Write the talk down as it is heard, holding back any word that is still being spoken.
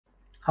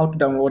how to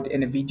download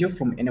any video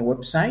from any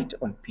website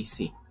on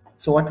PC.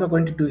 So what we're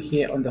going to do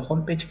here on the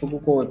homepage for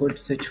Google, we're going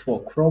to search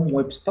for Chrome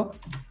Web Store.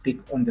 Click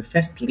on the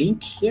first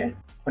link here.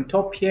 On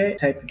top here,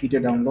 type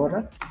video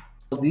downloader.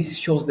 This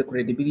shows the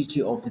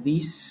credibility of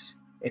this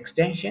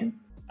extension,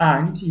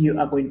 and you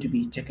are going to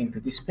be taken to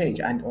this page.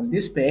 And on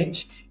this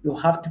page, you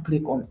have to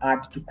click on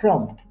Add to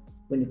Chrome.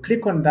 When you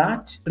click on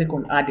that, click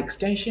on Add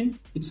Extension,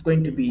 it's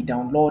going to be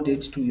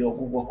downloaded to your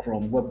Google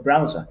Chrome web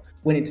browser.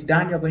 When it's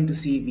done, you're going to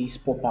see this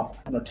pop-up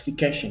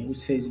notification which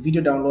says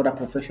Video Downloader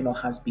Professional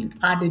has been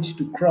added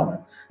to Chrome.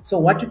 So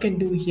what you can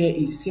do here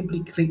is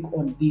simply click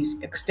on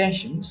these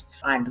extensions,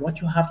 and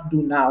what you have to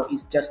do now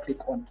is just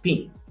click on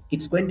Pin.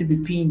 It's going to be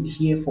pinned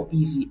here for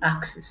easy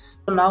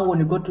access. So now when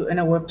you go to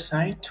any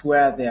website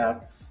where there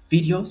are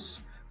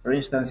videos, for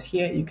instance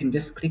here, you can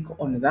just click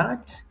on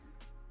that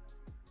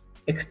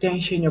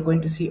extension. You're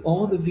going to see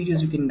all the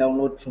videos you can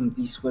download from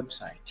this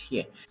website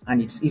here, and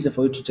it's easy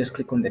for you to just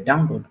click on the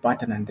download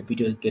button and the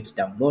video gets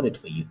downloaded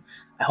for you.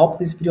 I hope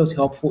this video is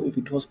helpful. If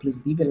it was,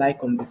 please leave a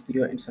like on this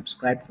video and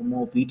subscribe for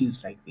more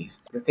videos like this.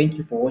 Thank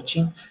you for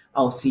watching.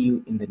 I'll see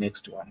you in the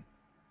next one.